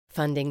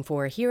Funding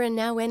for Here and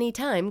Now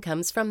Anytime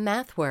comes from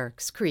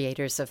MathWorks,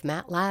 creators of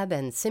MATLAB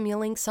and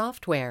Simulink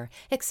software,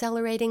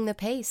 accelerating the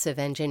pace of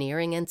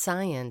engineering and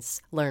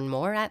science. Learn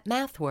more at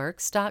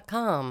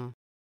mathworks.com.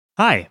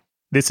 Hi,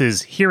 this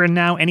is Here and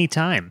Now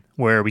Anytime,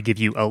 where we give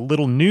you a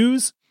little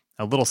news,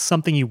 a little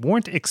something you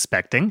weren't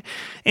expecting,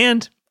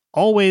 and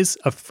always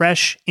a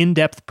fresh,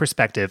 in-depth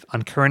perspective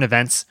on current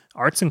events,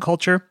 arts and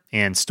culture,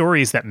 and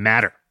stories that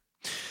matter.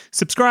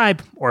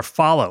 Subscribe or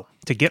follow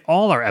to get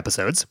all our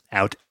episodes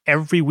out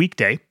every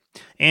weekday.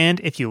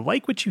 And if you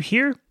like what you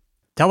hear,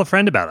 tell a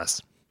friend about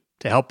us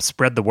to help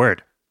spread the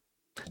word.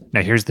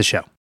 Now here's the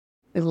show.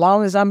 As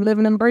long as I'm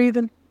living and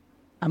breathing,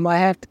 I might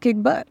have to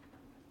kick butt.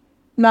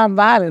 Not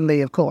violently,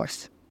 of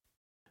course.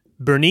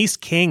 Bernice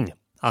King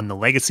on the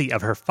legacy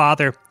of her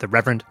father, the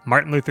Reverend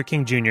Martin Luther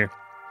King Jr.,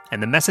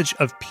 and the message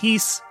of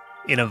peace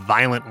in a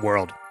violent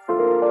world.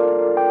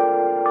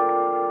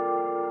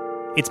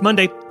 It's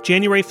Monday,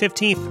 January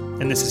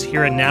 15th, and this is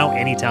Here and Now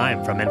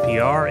Anytime from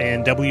NPR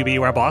and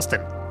WBUR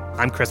Boston.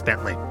 I'm Chris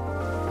Bentley.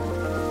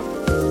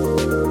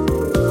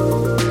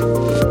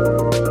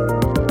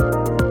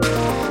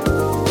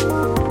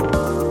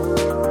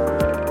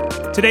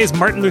 Today is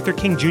Martin Luther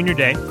King Jr.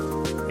 Day,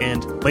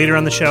 and later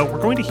on the show,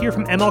 we're going to hear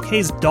from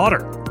MLK's daughter,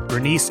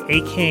 Bernice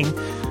A. King,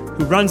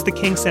 who runs the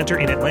King Center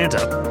in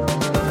Atlanta.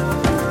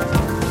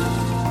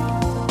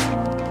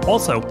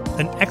 Also,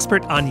 an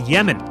expert on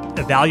Yemen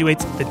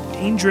evaluates the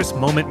dangerous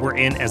moment we're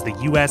in as the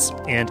U.S.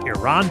 and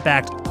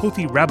Iran-backed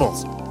Houthi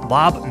rebels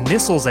lob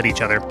missiles at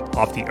each other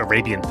off the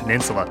Arabian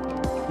Peninsula.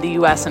 The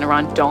U.S. and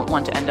Iran don't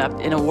want to end up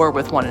in a war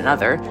with one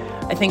another.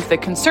 I think the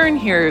concern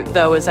here,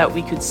 though, is that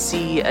we could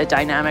see a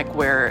dynamic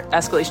where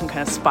escalation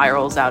kind of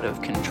spirals out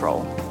of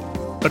control.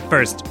 But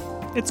first,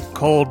 it's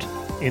cold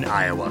in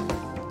Iowa.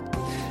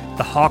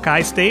 The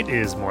Hawkeye State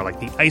is more like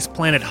the ice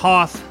planet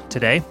Hoth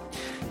today.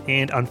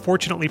 And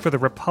unfortunately for the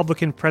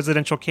Republican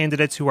presidential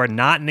candidates who are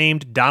not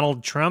named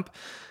Donald Trump,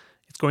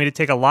 it's going to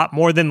take a lot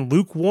more than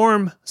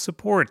lukewarm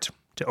support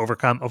to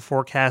overcome a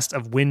forecast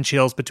of wind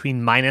chills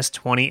between minus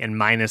 20 and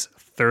minus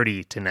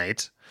 30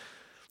 tonight.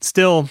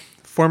 Still,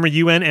 former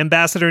UN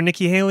Ambassador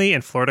Nikki Haley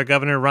and Florida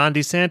Governor Ron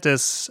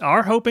DeSantis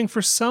are hoping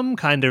for some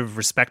kind of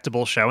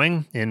respectable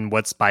showing in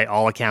what's by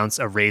all accounts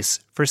a race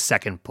for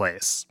second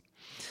place.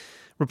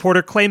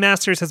 Reporter Clay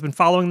Masters has been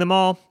following them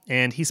all,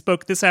 and he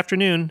spoke this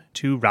afternoon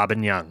to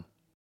Robin Young.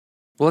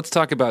 Well, let's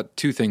talk about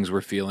two things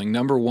we're feeling.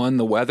 Number one,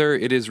 the weather.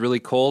 It is really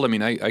cold. I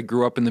mean, I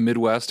grew up in the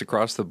Midwest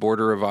across the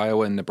border of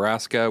Iowa and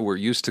Nebraska. We're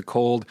used to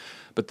cold,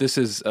 but this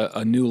is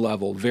a new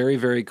level. Very,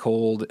 very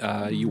cold.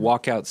 You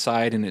walk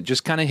outside and it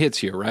just kind of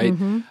hits you, right?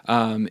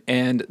 Mm-hmm.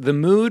 And the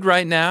mood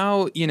right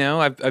now, you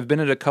know, I've been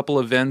at a couple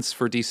events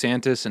for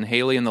DeSantis and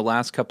Haley in the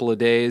last couple of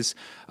days.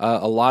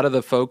 A lot of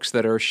the folks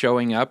that are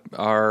showing up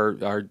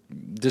are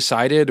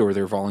decided or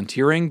they're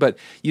volunteering, but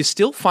you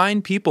still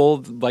find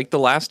people like the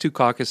last two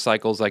caucus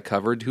cycles I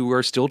covered who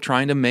are still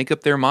trying to make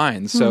up their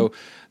minds. So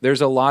there's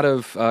a lot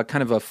of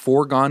kind of a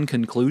foregone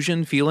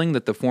conclusion feeling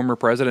that the former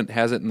president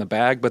has it in the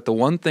bag. But the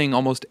one thing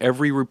almost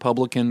every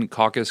Republican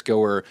caucus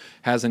goer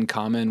has in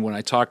common when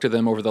I talk to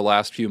them over the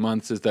last few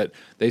months is that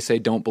they say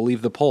don't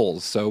believe the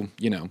polls. So,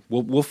 you know,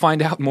 we'll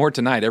find out more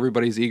tonight.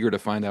 Everybody's eager to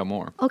find out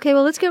more. Okay,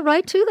 well, let's get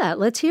right to that.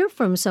 Let's hear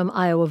from some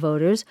Iowa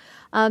voters.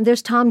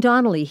 There's Tom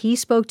Donnelly. He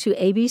spoke to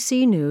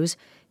ABC News.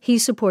 He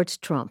supports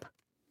Trump.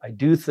 I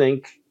do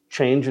think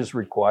change is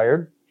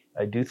required.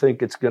 I do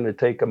think it's going to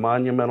take a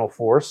monumental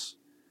force.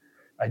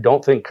 I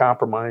don't think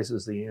compromise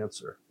is the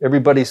answer.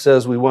 Everybody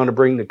says we want to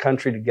bring the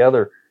country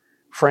together.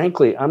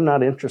 Frankly, I'm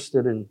not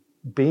interested in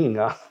being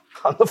on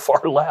the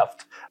far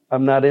left.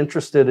 I'm not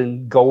interested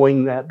in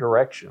going that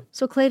direction.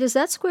 So, Clay, does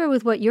that square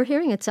with what you're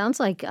hearing? It sounds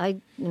like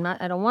I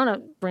don't want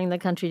to bring the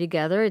country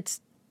together. It's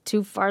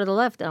too far to the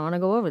left. I want to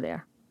go over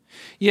there.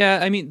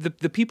 Yeah, I mean,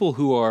 the people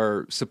who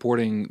are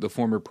supporting the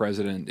former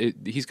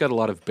president, he's got a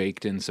lot of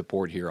baked-in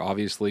support here,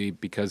 obviously,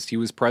 because he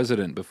was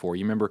president before.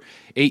 You remember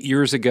 8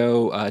 years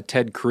ago,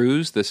 Ted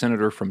Cruz, the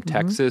senator from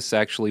Texas,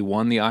 actually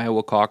won the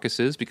Iowa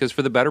caucuses because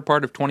for the better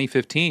part of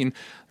 2015,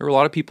 there were a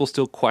lot of people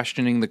still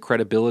questioning the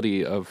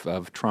credibility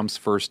of Trump's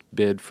first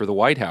bid for the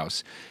White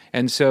House.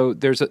 And so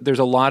there's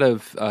a lot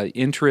of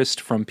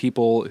interest from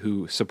people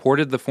who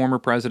supported the former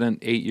president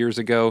 8 years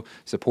ago,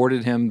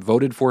 supported him,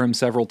 voted for him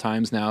several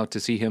times now to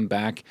see him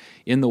back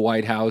in the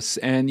White House.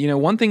 And, you know,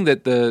 one thing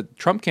that the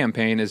Trump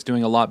campaign is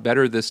doing a lot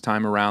better this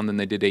time around than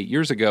they did 8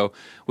 years ago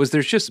was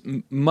there's just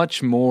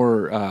much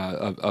more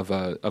of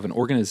an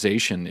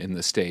organization in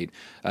the state.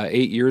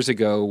 8 years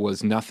ago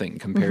was nothing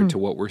compared to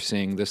what we're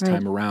seeing this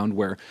time around,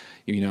 where,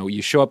 you know,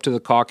 you show up to the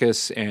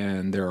caucus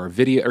and there are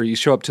or you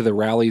show up to the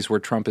rallies where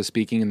Trump is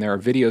speaking and there are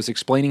videos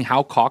explaining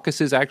how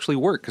caucuses actually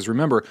work. Because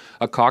remember,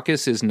 a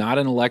caucus is not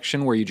an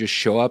election where you just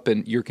show up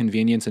at your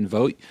convenience and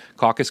vote.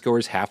 Caucus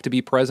goers have to be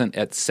present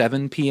at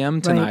 7 p.m.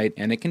 tonight,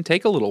 and it can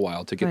take a little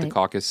while to get the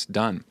caucus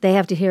done. They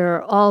have to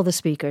hear all the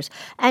speakers.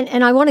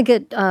 And I want to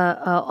get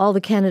all the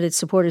candidate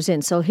supporters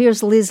in. So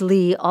here's Liz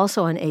Lee,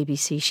 also on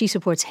ABC. She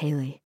supports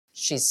Haley.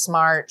 She's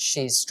smart.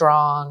 She's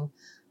strong.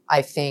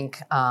 I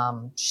think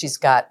she's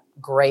got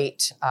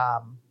great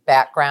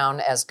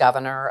background as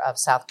governor of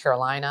South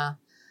Carolina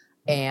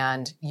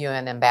and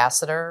UN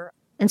ambassador.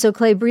 And so,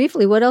 Clay,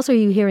 briefly, what else are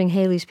you hearing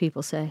Haley's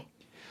people say?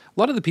 A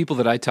lot of the people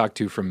that I talk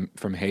to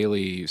from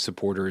Haley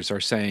supporters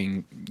are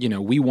saying,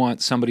 we want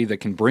somebody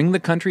that can bring the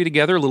country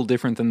together, a little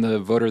different than the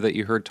voter that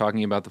you heard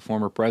talking about the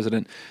former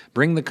president,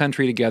 bring the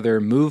country together,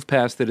 move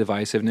past the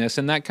divisiveness,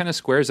 and that kind of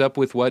squares up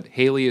with what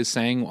Haley is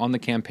saying on the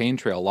campaign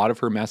trail. A lot of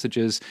her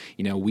messages,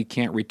 we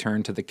can't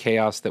return to the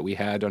chaos that we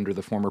had under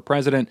the former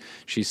president.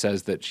 She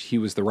says that he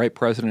was the right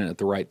president at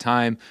the right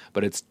time,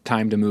 but it's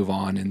time to move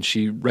on, and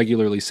she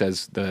regularly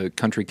says the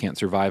country can't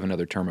survive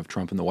another term of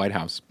Trump in the White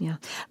House. Yeah.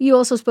 You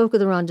also spoke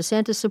with Ron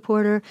DeSantis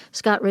supporter,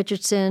 Scott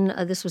Richardson.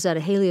 This was at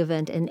a Haley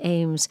event in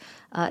Ames.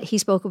 He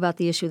spoke about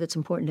the issue that's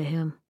important to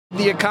him.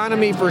 The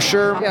economy, for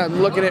sure. Yeah, I'm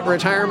looking at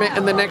retirement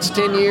in the next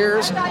 10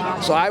 years.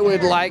 So I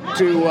would like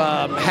to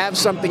have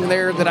something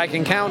there that I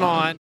can count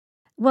on.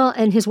 Well,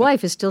 and his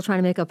wife is still trying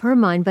to make up her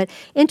mind. But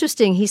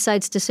interesting, he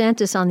cites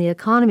DeSantis on the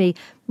economy,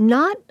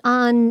 not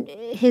on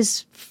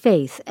his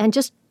faith. And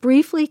just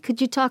briefly, could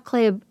you talk,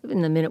 Clay,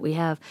 in the minute we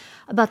have,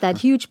 about that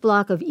huge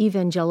block of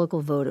evangelical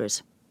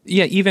voters?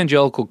 Yeah,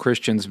 evangelical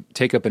Christians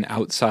take up an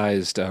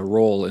outsized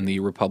role in the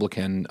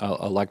Republican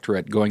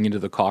electorate going into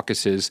the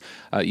caucuses.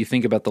 You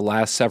think about the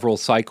last several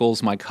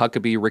cycles, Mike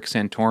Huckabee, Rick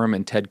Santorum,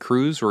 and Ted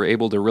Cruz were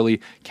able to really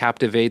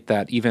captivate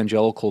that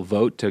evangelical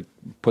vote to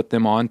put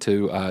them on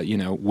to,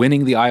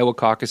 winning the Iowa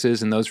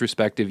caucuses in those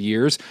respective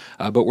years.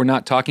 But we're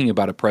not talking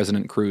about a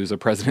President Cruz, a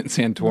President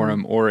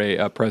Santorum, or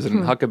a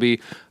President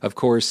Huckabee. Of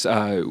course,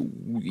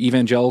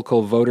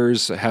 evangelical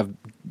voters have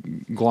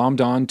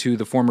glommed on to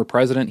the former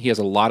president. He has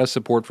a lot of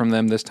support from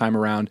them this time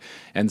around.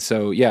 And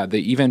so,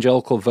 the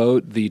evangelical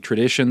vote, the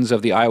traditions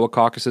of the Iowa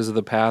caucuses of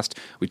the past.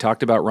 We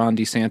talked about Ron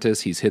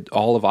DeSantis. He's hit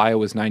all of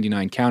Iowa's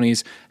 99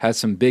 counties, has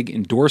some big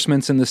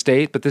endorsements in the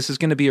state, but this is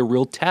going to be a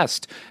real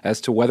test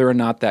as to whether or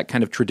not that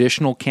kind of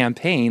traditional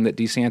campaign that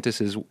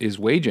DeSantis is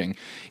waging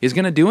is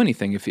going to do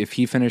anything. If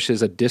he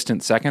finishes a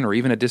distant second or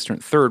even a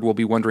distant third, we'll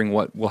be wondering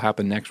what will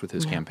happen next with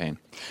his campaign.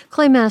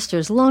 Clay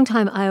Masters,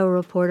 longtime Iowa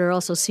reporter,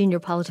 also senior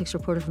politics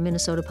reporter for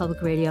Minnesota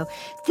Public Radio.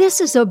 This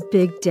is a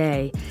big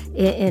day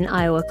in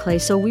Iowa, Clay,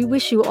 so we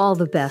wish you all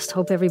the best.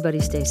 Hope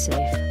everybody stays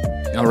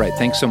safe. All right.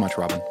 Thanks so much,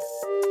 Robin.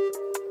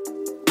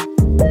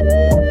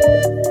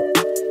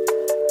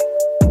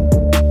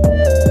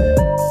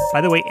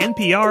 By the way,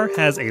 NPR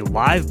has a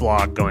live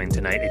blog going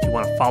tonight if you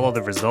want to follow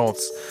the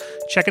results.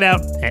 Check it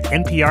out at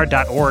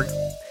npr.org.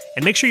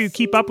 And make sure you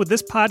keep up with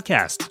this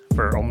podcast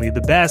for only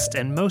the best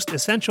and most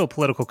essential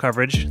political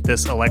coverage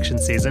this election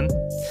season.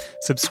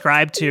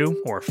 Subscribe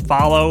to or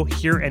follow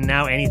Here and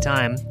Now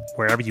Anytime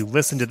wherever you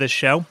listen to this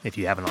show if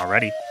you haven't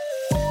already.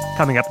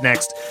 Coming up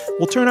next,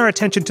 we'll turn our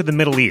attention to the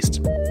Middle East,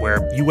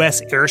 where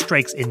U.S.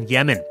 airstrikes in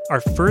Yemen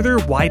are further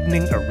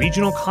widening a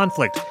regional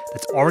conflict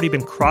that's already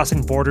been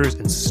crossing borders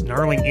and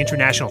snarling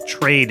international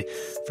trade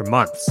for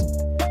months.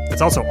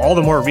 It's also all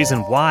the more reason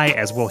why,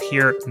 as we'll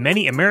hear,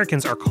 many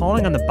Americans are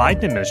calling on the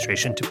Biden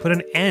administration to put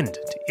an end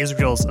to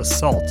Israel's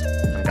assault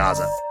on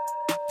Gaza.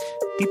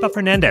 Deepa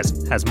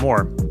Fernandez has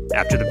more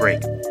after the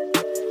break.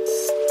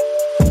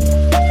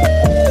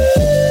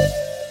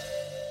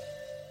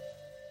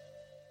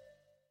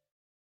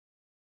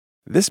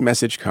 This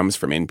message comes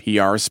from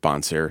NPR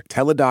sponsor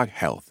Teladoc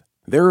Health.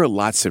 There are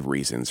lots of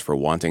reasons for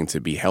wanting to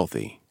be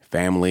healthy.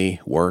 Family,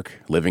 work,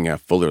 living a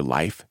fuller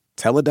life.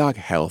 Teladoc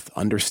Health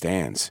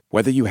understands.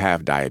 Whether you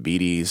have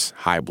diabetes,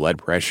 high blood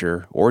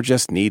pressure, or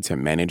just need to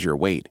manage your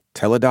weight,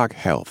 Teladoc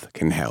Health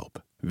can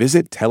help.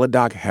 Visit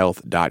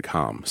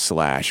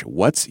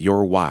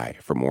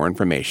teladochealth.com/whatsyourwhy for more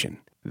information.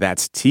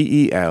 That's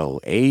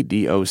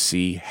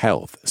TELADOC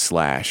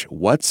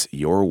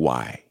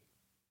health/whatsyourwhy.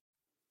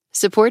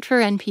 Support for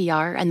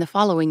NPR and the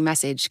following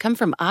message come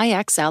from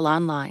IXL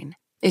Online.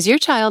 Is your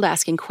child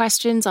asking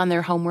questions on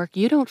their homework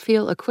you don't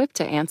feel equipped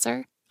to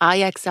answer?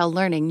 IXL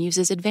Learning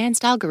uses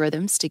advanced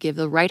algorithms to give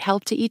the right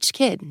help to each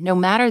kid, no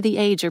matter the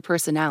age or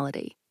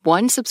personality.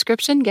 One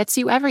subscription gets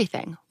you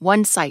everything.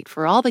 One site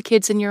for all the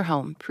kids in your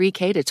home,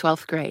 pre-K to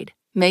 12th grade.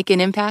 Make an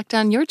impact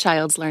on your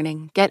child's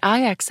learning. Get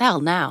IXL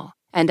now.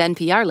 And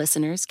NPR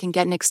listeners can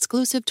get an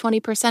exclusive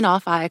 20%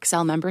 off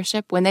IXL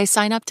membership when they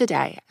sign up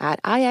today at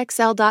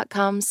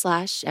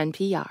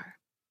IXL.com/NPR.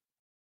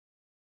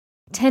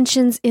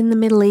 Tensions in the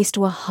Middle East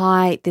were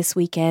high this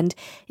weekend.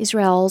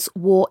 Israel's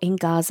war in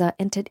Gaza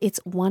entered its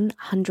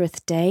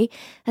 100th day,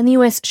 and the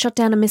U.S. shot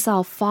down a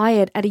missile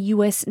fired at a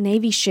U.S.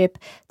 Navy ship.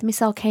 The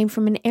missile came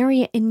from an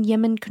area in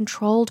Yemen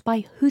controlled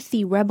by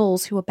Houthi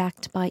rebels who are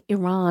backed by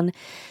Iran.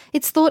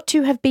 It's thought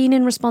to have been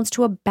in response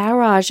to a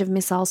barrage of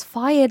missiles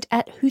fired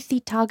at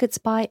Houthi targets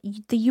by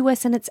the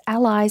U.S. and its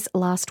allies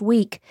last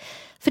week.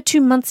 For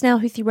 2 months now,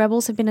 Houthi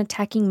rebels have been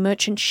attacking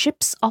merchant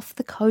ships off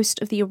the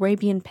coast of the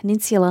Arabian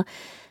Peninsula.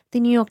 The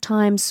New York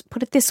Times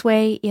put it this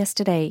way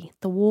yesterday: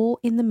 the war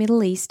in the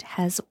Middle East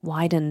has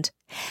widened.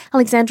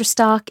 Alexandra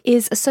Stark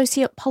is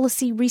Associate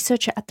Policy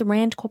Researcher at the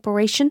RAND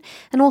Corporation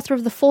and author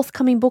of the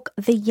forthcoming book,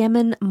 The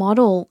Yemen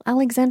Model.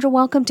 Alexandra,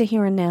 welcome to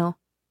Here and Now.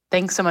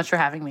 Thanks so much for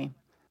having me.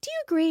 Do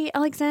you agree,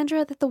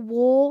 Alexandra, that the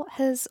war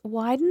has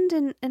widened?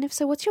 And if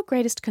so, what's your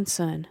greatest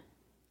concern?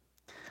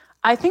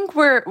 I think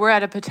we're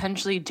at a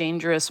potentially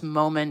dangerous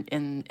moment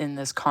in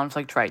this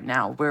conflict right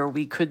now, where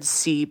we could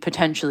see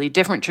potentially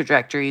different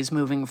trajectories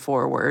moving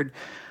forward.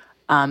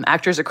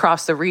 Actors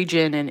across the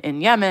region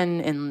in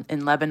Yemen,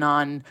 in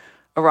Lebanon,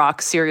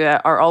 Iraq, Syria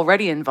are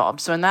already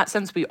involved. So in that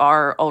sense, we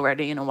are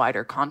already in a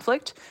wider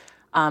conflict.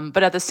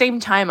 But at the same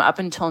time, up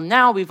until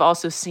now, we've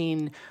also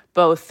seen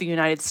both the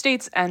United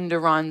States and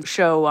Iran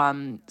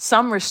show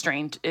some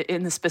restraint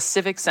in the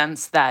specific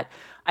sense that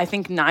I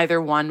think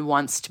neither one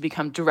wants to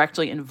become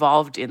directly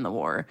involved in the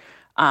war.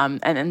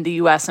 And the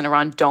U.S. and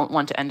Iran don't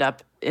want to end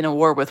up in a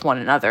war with one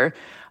another.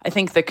 I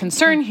think the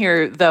concern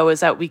here, though, is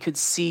that we could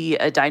see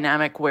a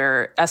dynamic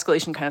where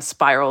escalation kind of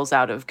spirals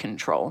out of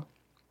control.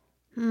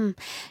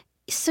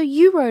 So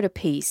you wrote a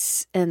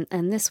piece, and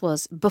this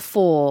was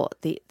before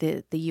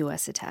the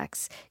US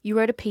attacks. You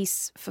wrote a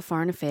piece for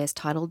Foreign Affairs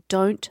titled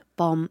 "Don't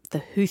Bomb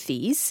the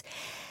Houthis."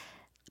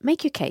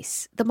 Make your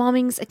case. The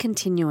bombings are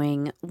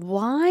continuing.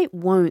 Why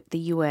won't the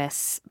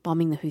US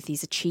bombing the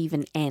Houthis achieve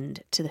an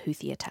end to the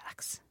Houthi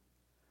attacks?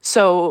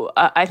 So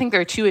I think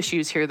there are two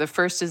issues here. The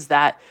first is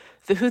that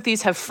the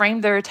Houthis have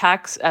framed their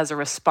attacks as a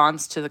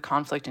response to the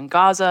conflict in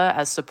Gaza,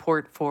 as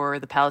support for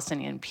the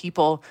Palestinian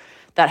people.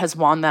 That has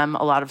won them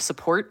a lot of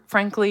support,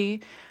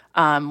 frankly,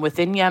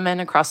 within Yemen,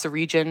 across the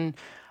region.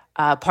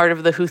 Part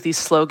of the Houthis'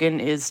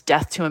 slogan is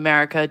death to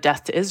America,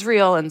 death to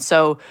Israel. And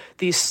so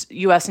these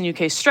US and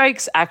UK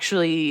strikes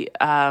actually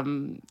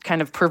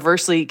kind of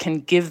perversely can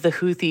give the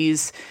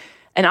Houthis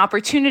an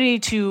opportunity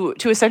to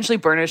essentially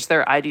burnish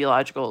their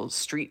ideological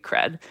street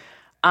cred.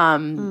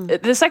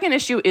 The second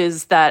issue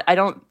is that I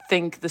don't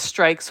think the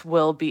strikes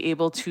will be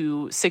able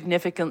to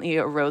significantly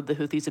erode the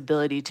Houthis'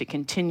 ability to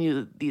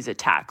continue these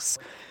attacks.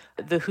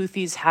 The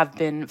Houthis have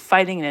been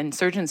fighting an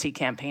insurgency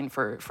campaign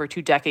for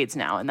 2 decades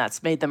now, and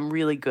that's made them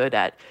really good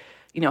at,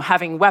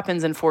 having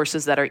weapons and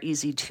forces that are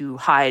easy to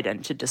hide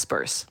and to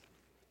disperse.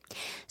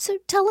 So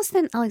tell us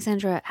then,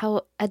 Alexandra,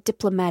 how a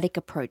diplomatic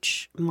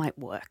approach might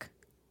work.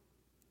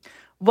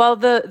 Well,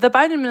 the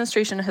Biden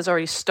administration has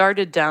already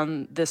started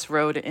down this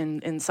road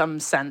in some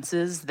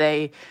senses.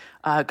 They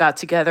got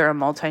together a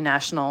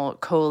multinational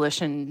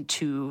coalition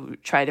to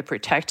try to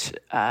protect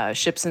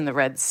ships in the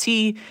Red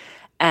Sea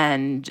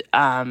and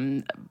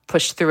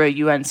pushed through a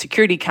UN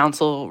Security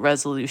Council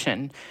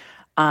resolution.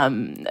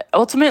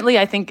 Ultimately,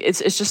 I think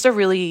it's just a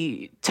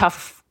really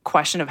tough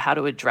question of how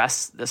to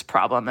address this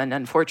problem. And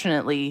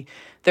unfortunately,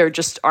 there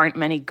just aren't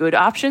many good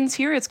options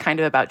here. It's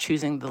kind of about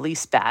choosing the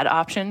least bad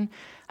option.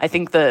 I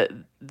think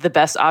the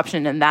best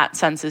option in that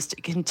sense is to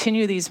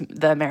continue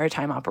the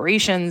maritime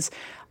operations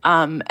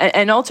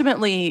and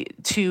ultimately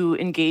to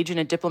engage in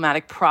a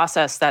diplomatic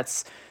process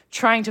that's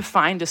trying to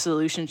find a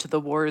solution to the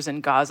wars in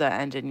Gaza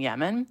and in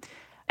Yemen.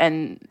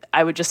 And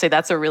I would just say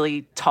that's a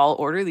really tall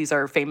order. These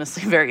are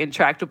famously very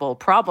intractable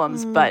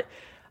problems, but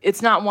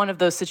it's not one of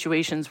those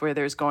situations where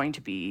there's going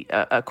to be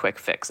a quick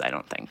fix, I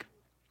don't think.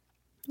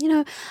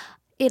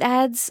 It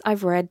adds,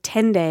 I've read,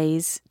 10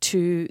 days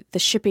to the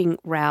shipping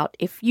route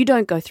if you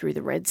don't go through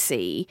the Red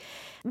Sea.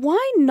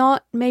 Why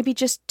not maybe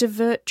just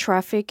divert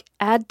traffic,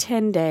 add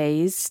 10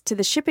 days to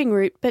the shipping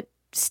route, but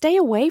stay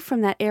away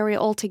from that area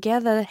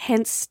altogether,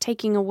 hence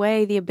taking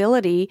away the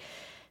ability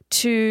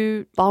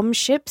to bomb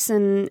ships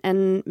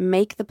and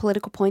make the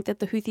political point that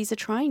the Houthis are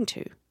trying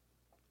to?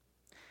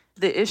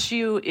 The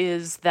issue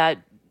is that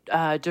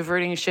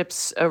diverting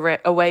ships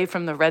away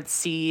from the Red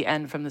Sea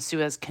and from the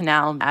Suez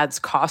Canal adds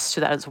costs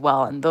to that as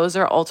well. And those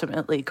are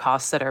ultimately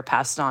costs that are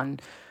passed on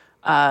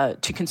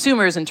to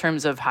consumers in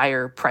terms of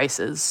higher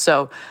prices.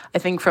 So I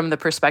think from the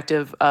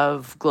perspective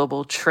of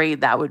global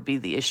trade, that would be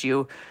the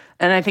issue.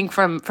 And I think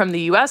from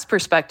the U.S.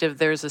 perspective,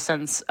 there's a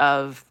sense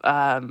of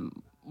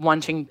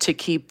wanting to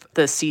keep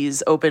the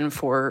seas open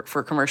for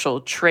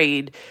commercial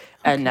trade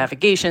and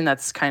navigation.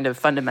 That's kind of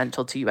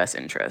fundamental to U.S.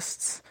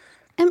 interests.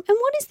 And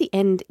what is the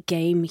end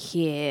game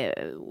here?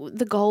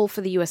 The goal for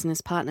the US and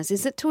its partners,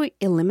 is it to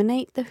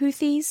eliminate the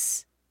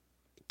Houthis?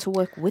 To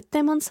work with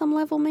them on some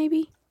level,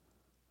 maybe?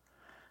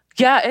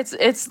 Yeah,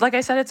 it's like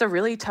I said, it's a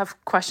really tough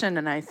question,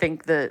 and I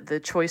think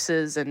the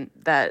choices and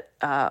that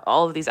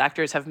all of these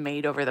actors have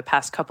made over the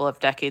past couple of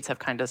decades have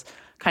kind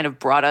of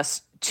brought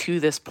us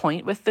to this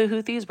point with the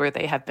Houthis, where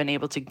they have been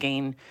able to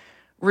gain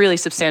really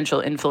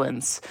substantial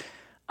influence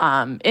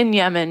in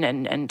Yemen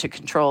and to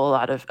control a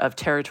lot of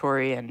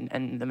territory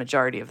and the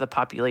majority of the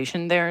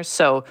population there.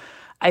 So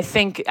I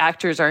think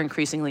actors are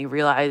increasingly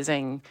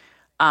realizing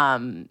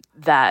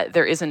that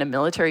there isn't a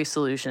military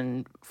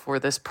solution for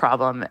this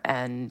problem,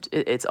 and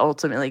it's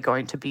ultimately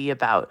going to be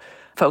about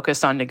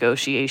focused on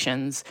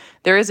negotiations.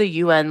 There is a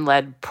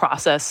UN-led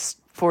process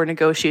for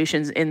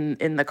negotiations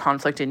in the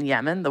conflict in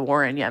Yemen, the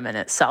war in Yemen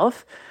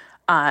itself.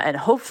 And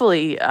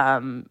hopefully,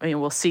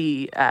 we'll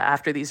see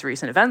after these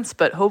recent events,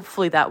 but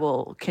hopefully that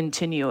will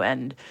continue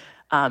and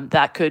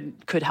that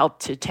could help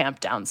to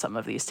tamp down some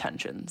of these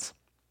tensions.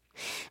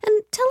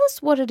 And tell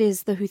us what it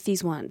is the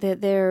Houthis want.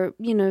 They're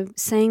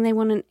saying they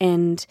want an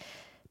end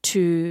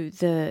to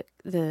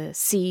the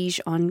siege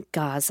on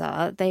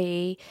Gaza.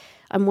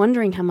 I'm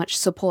wondering how much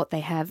support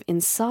they have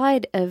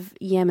inside of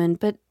Yemen.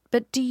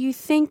 But do you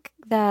think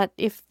that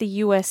if the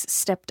US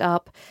stepped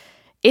up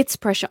its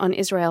pressure on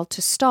Israel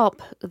to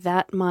stop,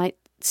 that might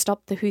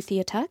stop the Houthi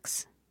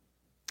attacks?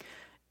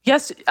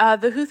 Yes,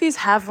 the Houthis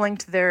have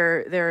linked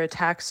their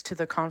attacks to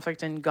the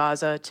conflict in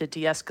Gaza, to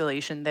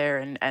de-escalation there,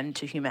 and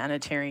to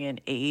humanitarian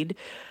aid.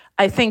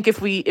 I think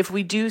if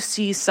we do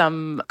see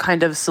some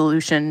kind of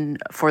solution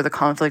for the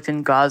conflict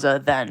in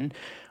Gaza, then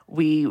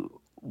we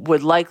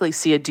would likely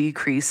see a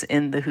decrease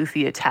in the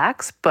Houthi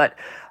attacks. But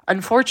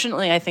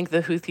unfortunately, I think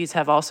the Houthis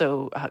have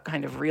also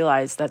kind of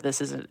realized that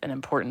this is an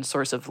important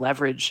source of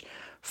leverage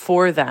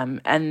for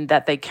them, and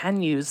that they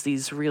can use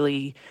these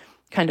really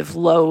kind of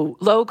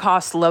low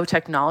cost, low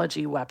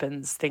technology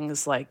weapons,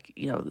 things like,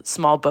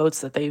 small boats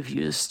that they've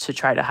used to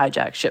try to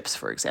hijack ships,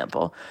 for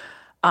example.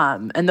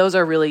 And those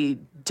are really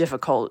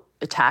difficult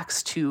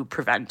attacks to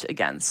prevent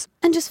against.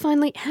 And just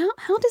finally,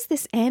 how does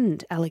this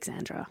end,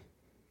 Alexandra?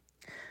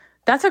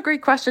 That's a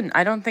great question.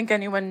 I don't think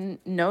anyone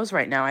knows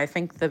right now. I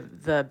think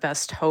the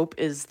best hope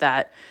is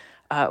that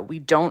we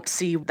don't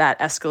see that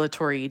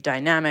escalatory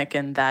dynamic,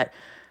 and that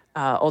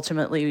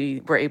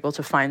ultimately we're able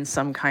to find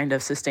some kind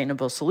of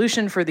sustainable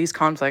solution for these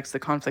conflicts, the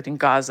conflict in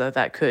Gaza,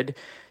 that could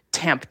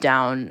tamp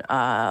down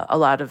a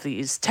lot of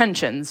these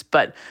tensions.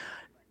 But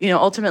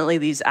ultimately,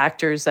 these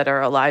actors that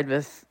are allied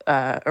with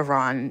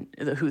Iran,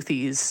 the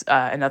Houthis,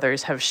 and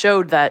others, have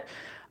showed that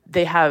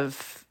they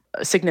have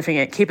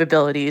significant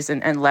capabilities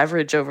and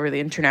leverage over the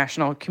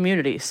international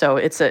community. So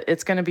it's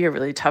going to be a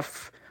really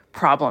tough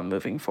problem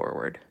moving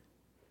forward.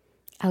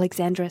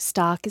 Alexandra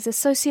Stark is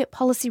Associate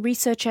Policy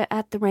Researcher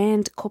at the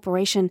RAND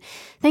Corporation.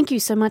 Thank you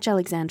so much,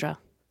 Alexandra.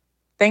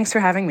 Thanks for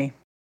having me.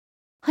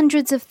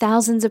 Hundreds of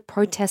thousands of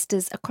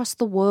protesters across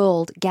the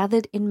world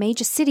gathered in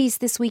major cities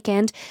this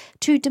weekend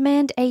to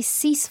demand a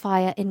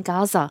ceasefire in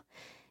Gaza.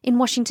 In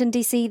Washington,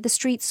 D.C., the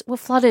streets were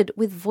flooded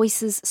with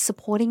voices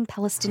supporting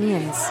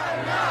Palestinians.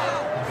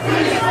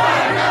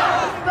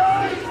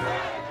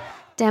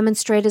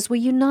 Demonstrators were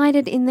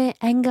united in their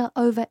anger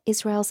over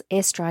Israel's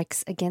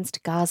airstrikes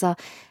against Gaza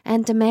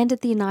and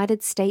demanded the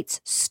United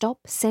States stop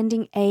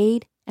sending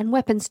aid and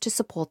weapons to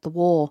support the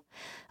war.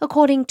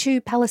 According to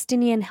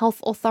Palestinian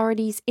health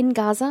authorities in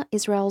Gaza,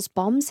 Israel's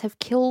bombs have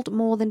killed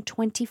more than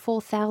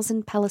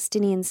 24,000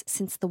 Palestinians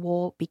since the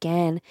war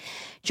began.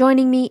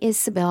 Joining me is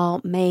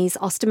Sibel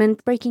Mays-Osterman,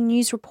 breaking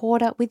news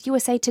reporter with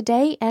USA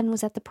Today, and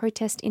was at the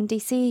protest in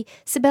DC.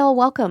 Sibel,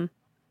 welcome.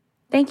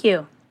 Thank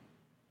you.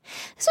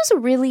 This was a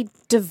really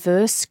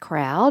diverse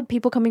crowd,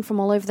 people coming from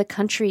all over the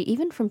country,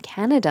 even from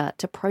Canada,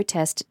 to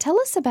protest. Tell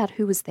us about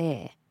who was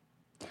there.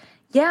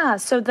 Yeah,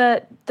 so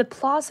the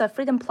plaza,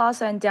 Freedom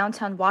Plaza in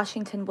downtown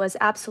Washington, was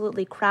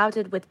absolutely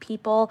crowded with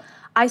people.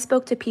 I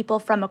spoke to people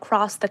from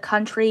across the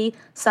country,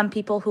 some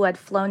people who had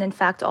flown, in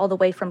fact, all the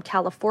way from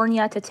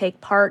California to take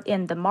part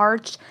in the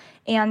march.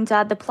 And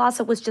the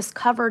plaza was just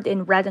covered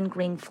in red and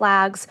green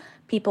flags,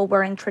 people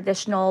wearing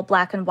traditional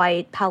black and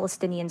white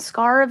Palestinian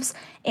scarves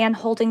and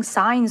holding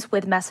signs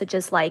with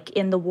messages like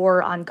 "In the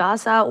war on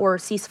Gaza" or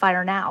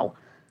 "Ceasefire now."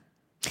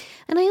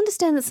 And I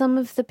understand that some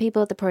of the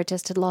people at the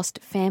protest had lost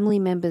family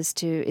members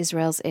to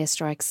Israel's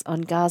airstrikes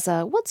on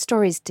Gaza. What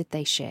stories did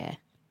they share?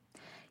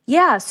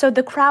 Yeah, so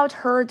the crowd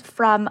heard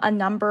from a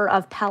number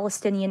of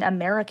Palestinian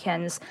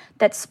Americans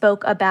that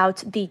spoke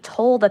about the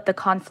toll that the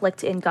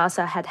conflict in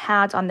Gaza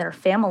had on their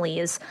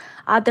families.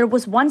 There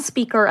was one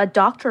speaker, a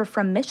doctor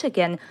from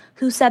Michigan,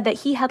 who said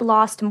that he had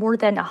lost more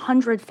than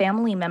 100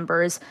 family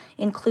members,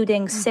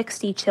 including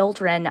 60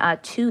 children,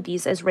 to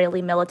these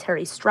Israeli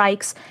military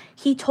strikes.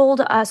 He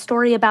told a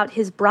story about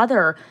his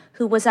brother,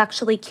 who was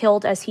actually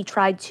killed as he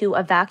tried to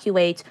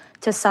evacuate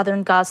to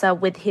southern Gaza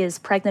with his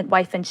pregnant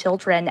wife and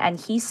children. And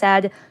he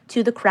said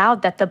to the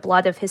crowd that the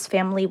blood of his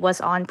family was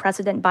on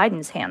President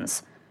Biden's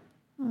hands.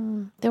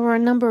 There were a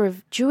number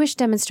of Jewish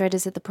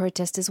demonstrators at the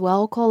protest as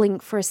well, calling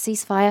for a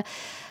ceasefire.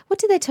 What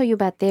did they tell you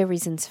about their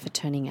reasons for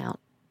turning out?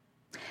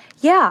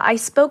 Yeah, I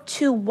spoke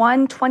to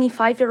one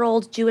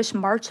 25-year-old Jewish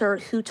marcher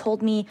who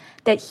told me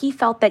that he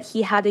felt that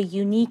he had a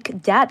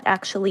unique debt,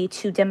 actually,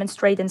 to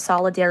demonstrate in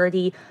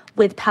solidarity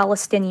with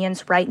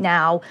Palestinians right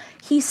now.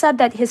 He said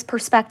that his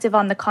perspective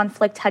on the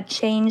conflict had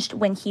changed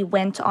when he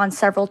went on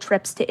several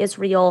trips to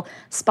Israel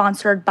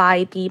sponsored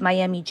by the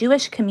Miami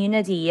Jewish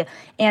community.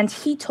 And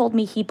he told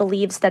me he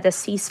believes that a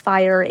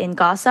ceasefire in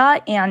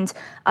Gaza and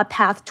a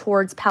path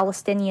towards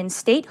Palestinian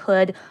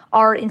statehood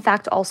are, in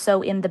fact,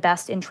 also in the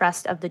best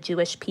interest of the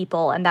Jewish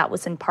people. And that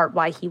was in part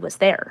why he was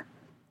there.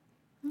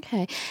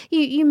 Okay.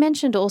 You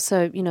mentioned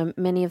also,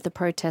 many of the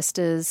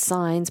protesters,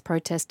 signs,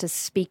 protesters,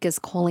 speakers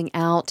calling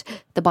out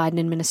the Biden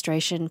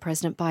administration,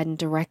 President Biden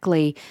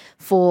directly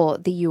for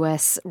the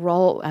U.S.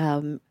 role,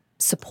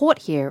 support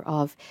here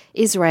of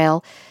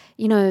Israel.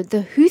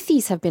 The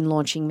Houthis have been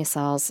launching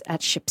missiles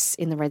at ships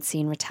in the Red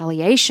Sea in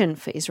retaliation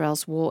for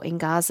Israel's war in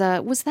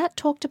Gaza. Was that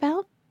talked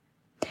about?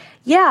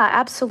 Yeah,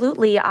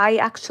 absolutely. I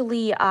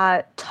actually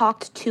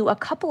talked to a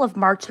couple of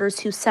marchers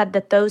who said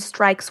that those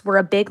strikes were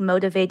a big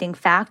motivating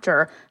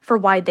factor for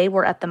why they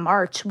were at the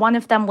march. One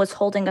of them was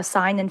holding a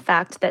sign, in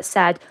fact, that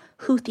said,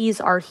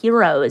 "Houthis are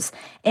heroes."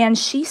 And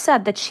she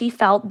said that she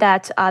felt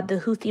that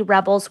the Houthi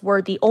rebels were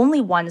the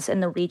only ones in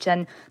the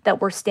region that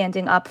were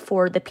standing up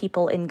for the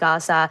people in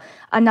Gaza.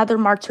 Another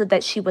marcher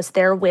that she was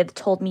there with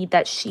told me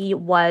that she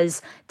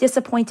was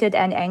disappointed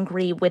and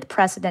angry with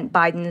President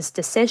Biden's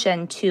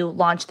decision to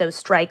launch those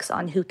strikes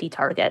on Houthi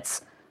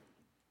targets.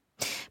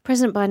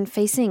 President Biden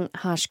facing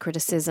harsh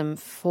criticism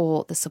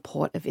for the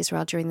support of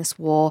Israel during this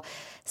war.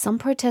 Some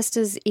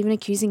protesters even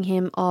accusing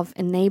him of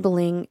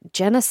enabling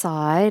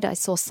genocide. I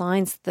saw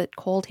signs that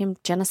called him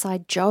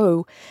Genocide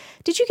Joe.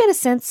 Did you get a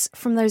sense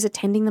from those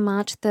attending the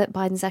march that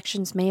Biden's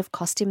actions may have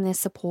cost him their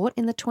support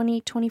in the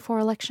 2024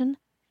 election?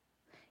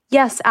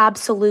 Yes,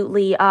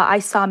 absolutely. I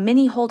saw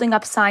many holding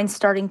up signs,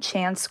 starting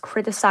chants,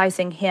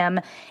 criticizing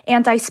him.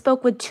 And I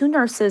spoke with two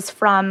nurses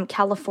from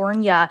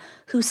California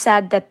who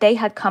said that they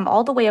had come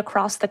all the way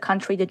across the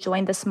country to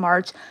join this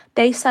march.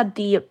 They said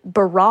the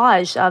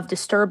barrage of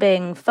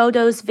disturbing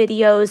photos,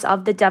 videos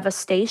of the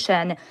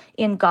devastation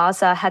in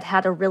Gaza had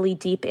had a really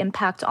deep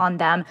impact on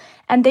them.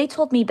 And they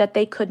told me that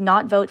they could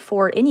not vote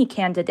for any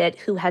candidate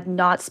who had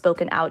not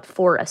spoken out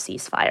for a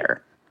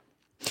ceasefire.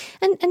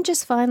 And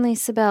just finally,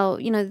 Sibel,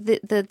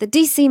 the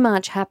DC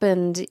march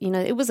happened,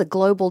 it was a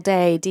global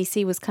day.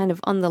 DC was kind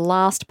of on the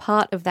last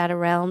part of that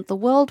around the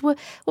world. Were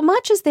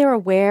marchers there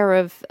aware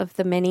of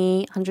the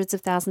many hundreds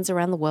of thousands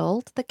around the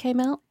world that came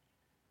out?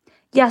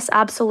 Yes,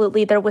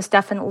 absolutely. There was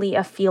definitely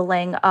a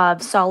feeling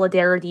of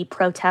solidarity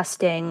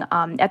protesting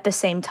at the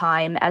same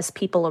time as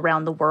people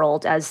around the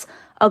world as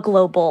a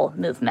global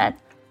movement.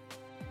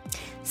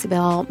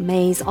 Sibel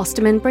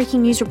Mays-Osterman,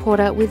 breaking news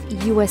reporter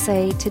with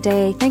USA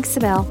Today. Thanks,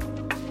 Sibel.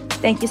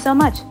 Thank you so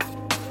much.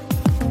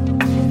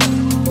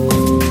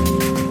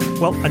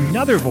 Well,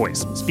 another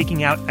voice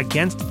speaking out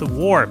against the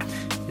war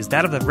is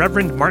that of the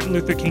Reverend Martin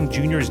Luther King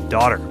Jr.'s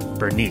daughter,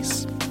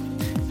 Bernice.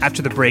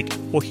 After the break,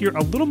 we'll hear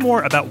a little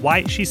more about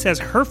why she says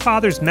her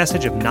father's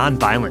message of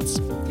nonviolence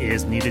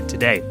is needed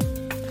today.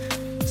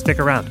 Stick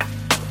around.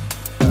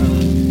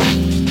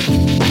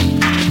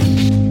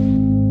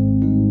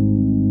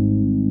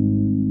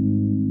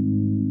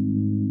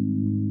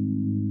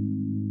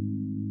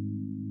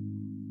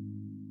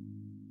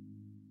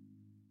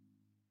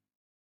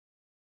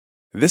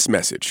 This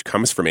message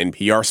comes from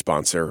NPR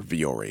sponsor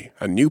Vuori,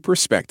 a new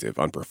perspective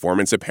on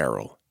performance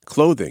apparel.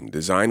 Clothing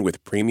designed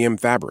with premium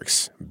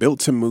fabrics,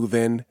 built to move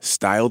in,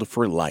 styled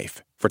for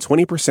life. For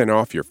 20%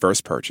 off your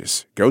first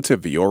purchase, go to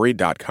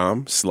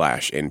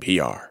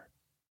vuori.com/NPR.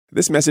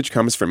 This message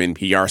comes from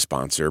NPR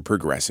sponsor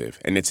Progressive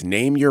and its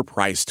Name Your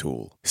Price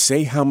tool.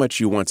 Say how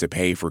much you want to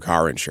pay for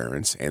car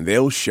insurance, and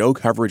they'll show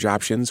coverage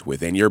options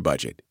within your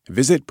budget.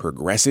 Visit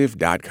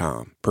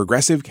Progressive.com.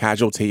 Progressive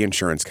Casualty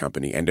Insurance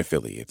Company and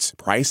Affiliates.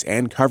 Price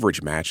and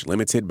coverage match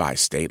limited by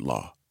state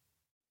law.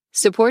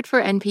 Support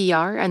for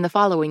NPR and the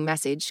following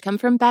message come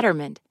from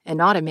Betterment,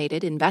 an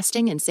automated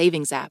investing and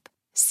savings app.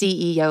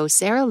 CEO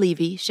Sarah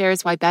Levy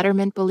shares why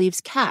Betterment believes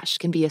cash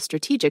can be a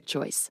strategic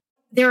choice.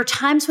 There are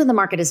times when the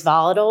market is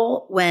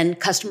volatile, when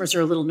customers are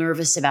a little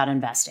nervous about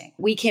investing.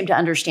 We came to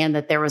understand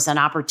that there was an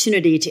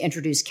opportunity to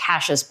introduce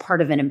cash as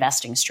part of an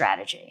investing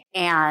strategy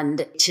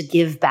and to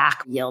give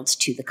back yields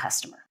to the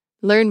customer.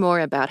 Learn more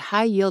about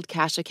high-yield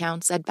cash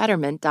accounts at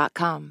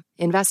Betterment.com.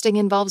 Investing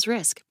involves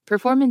risk.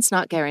 Performance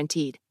not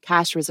guaranteed.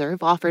 Cash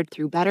reserve offered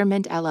through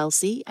Betterment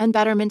LLC and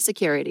Betterment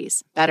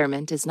Securities.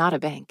 Betterment is not a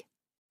bank.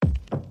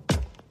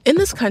 In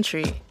this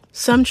country,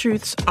 some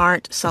truths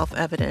aren't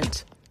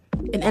self-evident.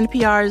 In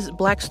NPR's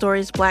Black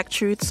Stories, Black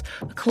Truths,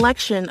 a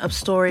collection of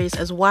stories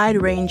as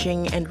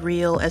wide-ranging and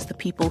real as the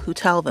people who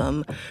tell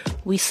them,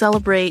 we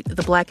celebrate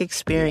the Black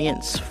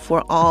experience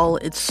for all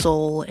its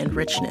soul and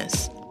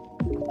richness.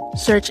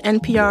 Search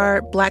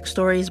NPR Black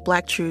Stories,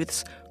 Black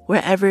Truths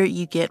wherever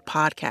you get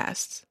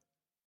podcasts.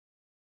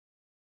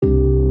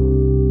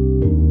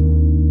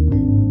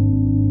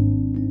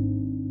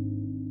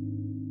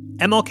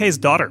 MLK's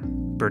daughter,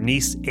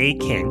 Bernice A.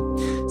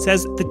 King,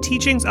 says the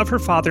teachings of her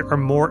father are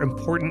more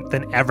important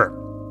than ever,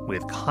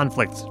 with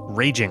conflicts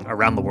raging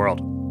around the world.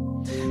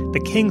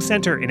 The King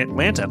Center in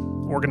Atlanta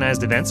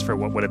organized events for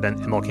what would have been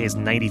MLK's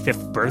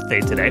 95th birthday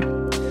today.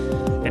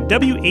 And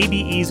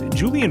WABE's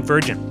Julian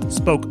Virgin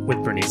spoke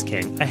with Bernice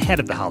King ahead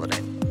of the holiday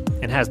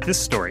and has this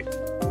story.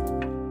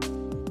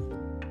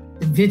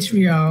 The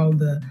vitriol,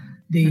 the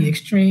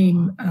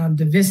extreme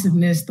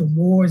divisiveness, the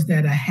wars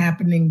that are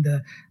happening,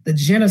 the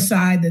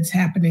genocide that's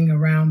happening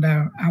around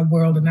our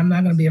world. And I'm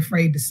not going to be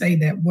afraid to say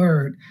that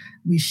word.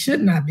 We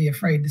should not be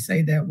afraid to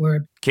say that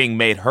word. King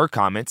made her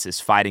comments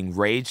as fighting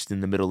raged in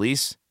the Middle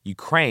East,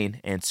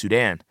 Ukraine, and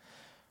Sudan.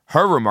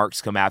 Her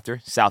remarks come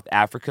after South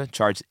Africa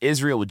charged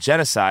Israel with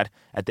genocide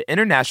at the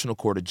International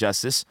Court of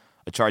Justice,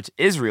 a charge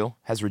Israel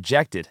has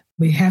rejected.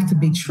 We have to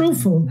be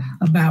truthful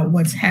about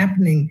what's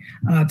happening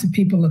to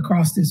people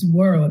across this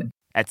world.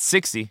 At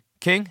 60,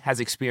 King has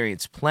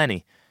experienced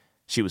plenty.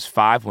 She was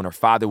 5 when her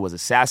father was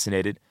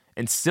assassinated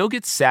and still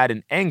gets sad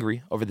and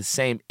angry over the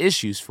same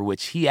issues for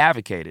which he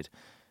advocated.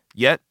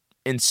 Yet,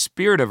 in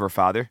spirit of her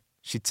father,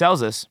 she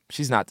tells us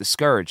she's not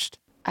discouraged.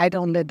 I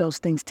don't let those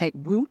things take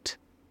root,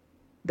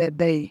 that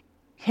they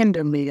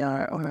hinder me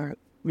or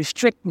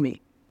restrict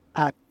me.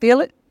 I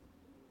feel it,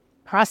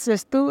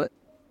 process through it,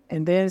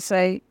 and then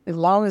say, as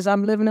long as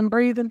I'm living and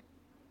breathing,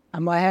 I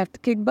might have to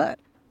kick butt.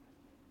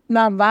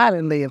 Not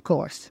violently, of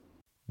course.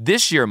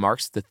 This year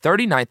marks the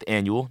 39th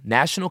annual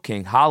National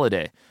King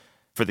Holiday.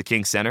 For the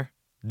King Center,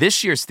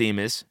 this year's theme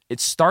is It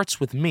Starts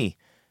With Me,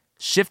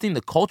 shifting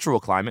the cultural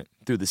climate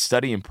through the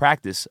study and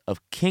practice of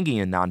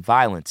Kingian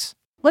nonviolence.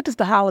 What does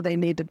the holiday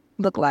need to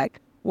look like?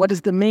 What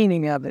is the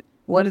meaning of it?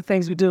 What are the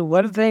things we do?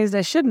 What are the things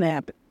that shouldn't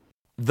happen?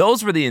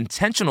 Those were the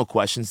intentional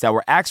questions that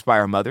were asked by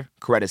our mother,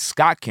 Coretta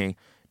Scott King,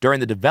 during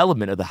the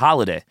development of the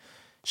holiday.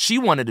 She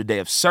wanted a day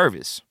of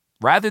service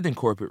rather than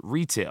corporate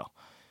retail.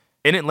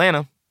 In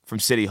Atlanta, from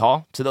City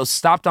Hall to those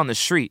stopped on the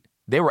street,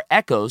 they were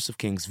echoes of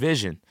King's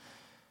vision.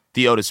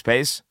 Theotis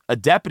Pace, a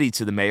deputy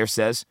to the mayor,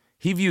 says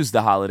he views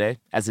the holiday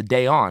as a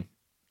day on,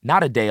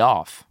 not a day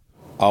off.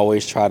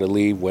 Always try to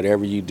leave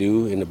whatever you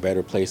do in a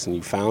better place than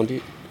you found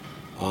it,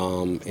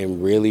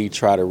 and really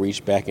try to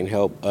reach back and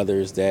help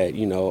others that,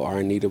 are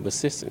in need of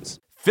assistance.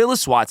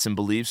 Phyllis Watson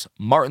believes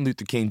Martin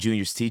Luther King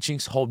Jr.'s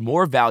teachings hold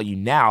more value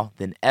now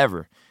than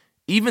ever,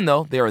 even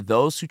though there are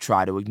those who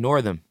try to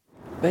ignore them.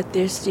 But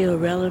they're still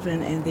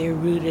relevant and they're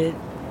rooted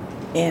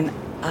in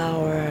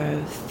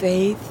our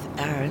faith,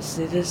 our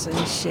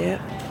citizenship,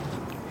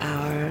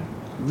 our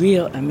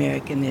real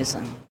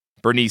Americanism.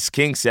 Bernice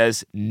King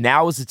says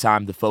now is the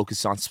time to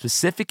focus on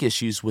specific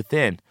issues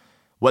within,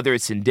 whether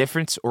it's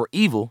indifference or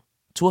evil,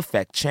 to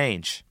affect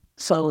change.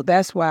 So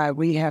that's why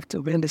we have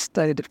to really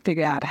study to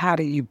figure out how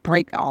do you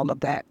break all of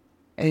that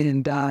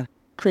and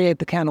create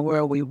the kind of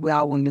world we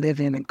all want to live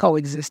in and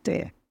coexist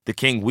in. The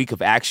King Week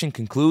of Action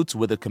concludes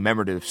with a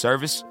commemorative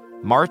service,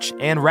 march,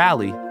 and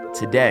rally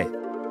today.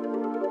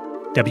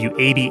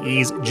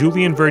 WABE's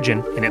Julian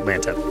Virgin in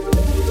Atlanta.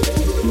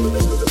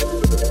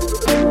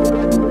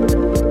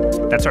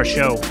 That's our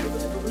show.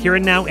 Here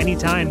and Now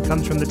Anytime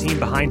comes from the team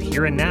behind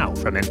Here and Now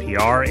from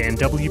NPR and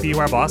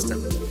WBUR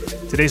Boston.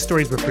 Today's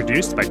stories were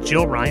produced by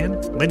Jill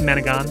Ryan, Lynn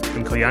Menegon,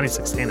 and Koyani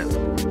Sextana.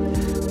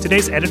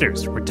 Today's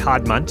editors were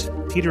Todd Munt,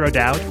 Peter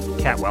O'Dowd,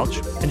 Kat Welch,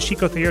 and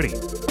Chico Theory.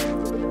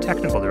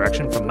 Technical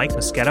direction from Mike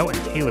Moschetto and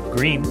Caleb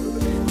Green.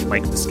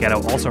 Mike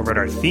Moschetto also wrote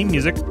our theme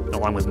music,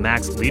 along with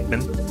Max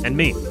Liebman and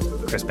me,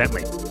 Chris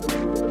Bentley.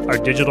 Our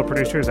digital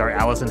producers are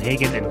Allison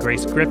Hagen and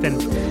Grace Griffin,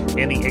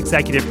 and the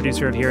executive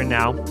producer of Here and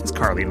Now is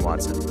Carlene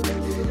Watson.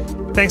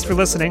 Thanks for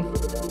listening.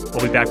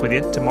 We'll be back with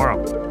you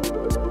tomorrow.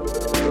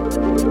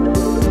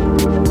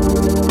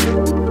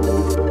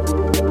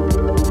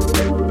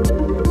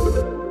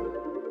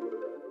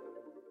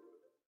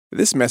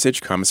 This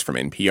message comes from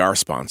NPR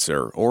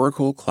sponsor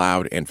Oracle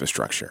Cloud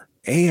Infrastructure.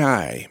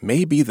 AI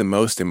may be the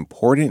most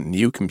important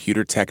new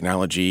computer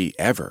technology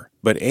ever,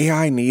 but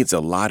AI needs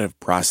a lot of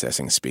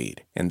processing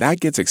speed, and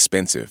that gets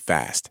expensive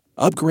fast.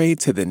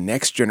 Upgrade to the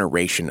next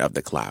generation of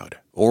the cloud,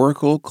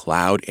 Oracle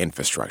Cloud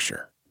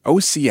Infrastructure.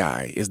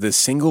 OCI is the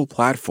single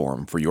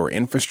platform for your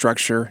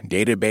infrastructure,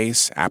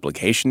 database,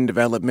 application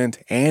development,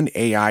 and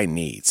AI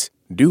needs.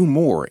 Do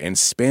more and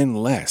spend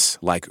less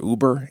like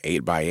Uber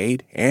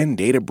 8x8 and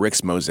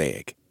Databricks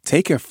Mosaic.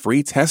 Take a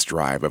free test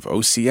drive of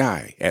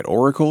OCI at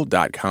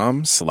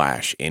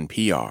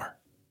oracle.com/NPR.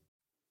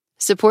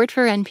 Support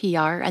for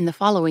NPR and the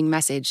following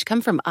message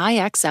come from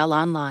IXL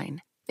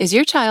Online. Is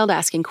your child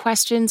asking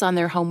questions on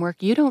their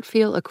homework you don't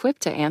feel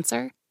equipped to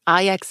answer?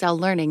 IXL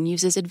Learning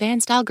uses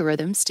advanced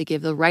algorithms to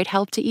give the right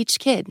help to each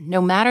kid,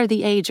 no matter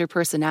the age or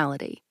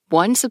personality.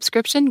 One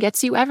subscription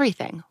gets you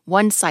everything.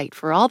 One site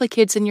for all the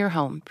kids in your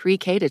home,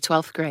 pre-K to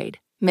 12th grade.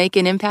 Make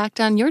an impact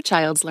on your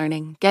child's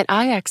learning. Get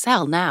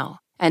IXL now.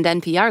 And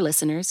NPR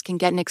listeners can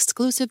get an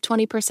exclusive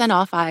 20%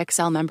 off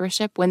IXL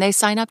membership when they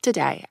sign up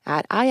today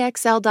at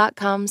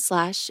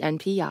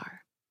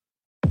IXL.com/NPR.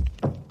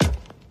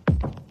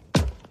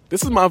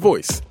 This is my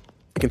voice.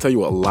 It can tell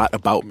you a lot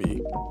about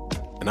me,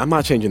 and I'm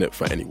not changing it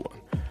for anyone.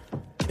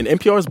 In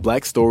NPR's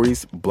Black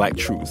Stories, Black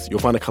Truths,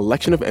 you'll find a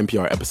collection of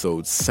NPR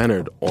episodes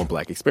centered on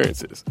Black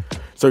experiences.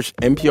 Search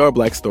NPR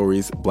Black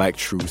Stories, Black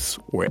Truths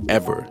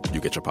wherever you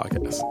get your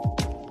podcasts.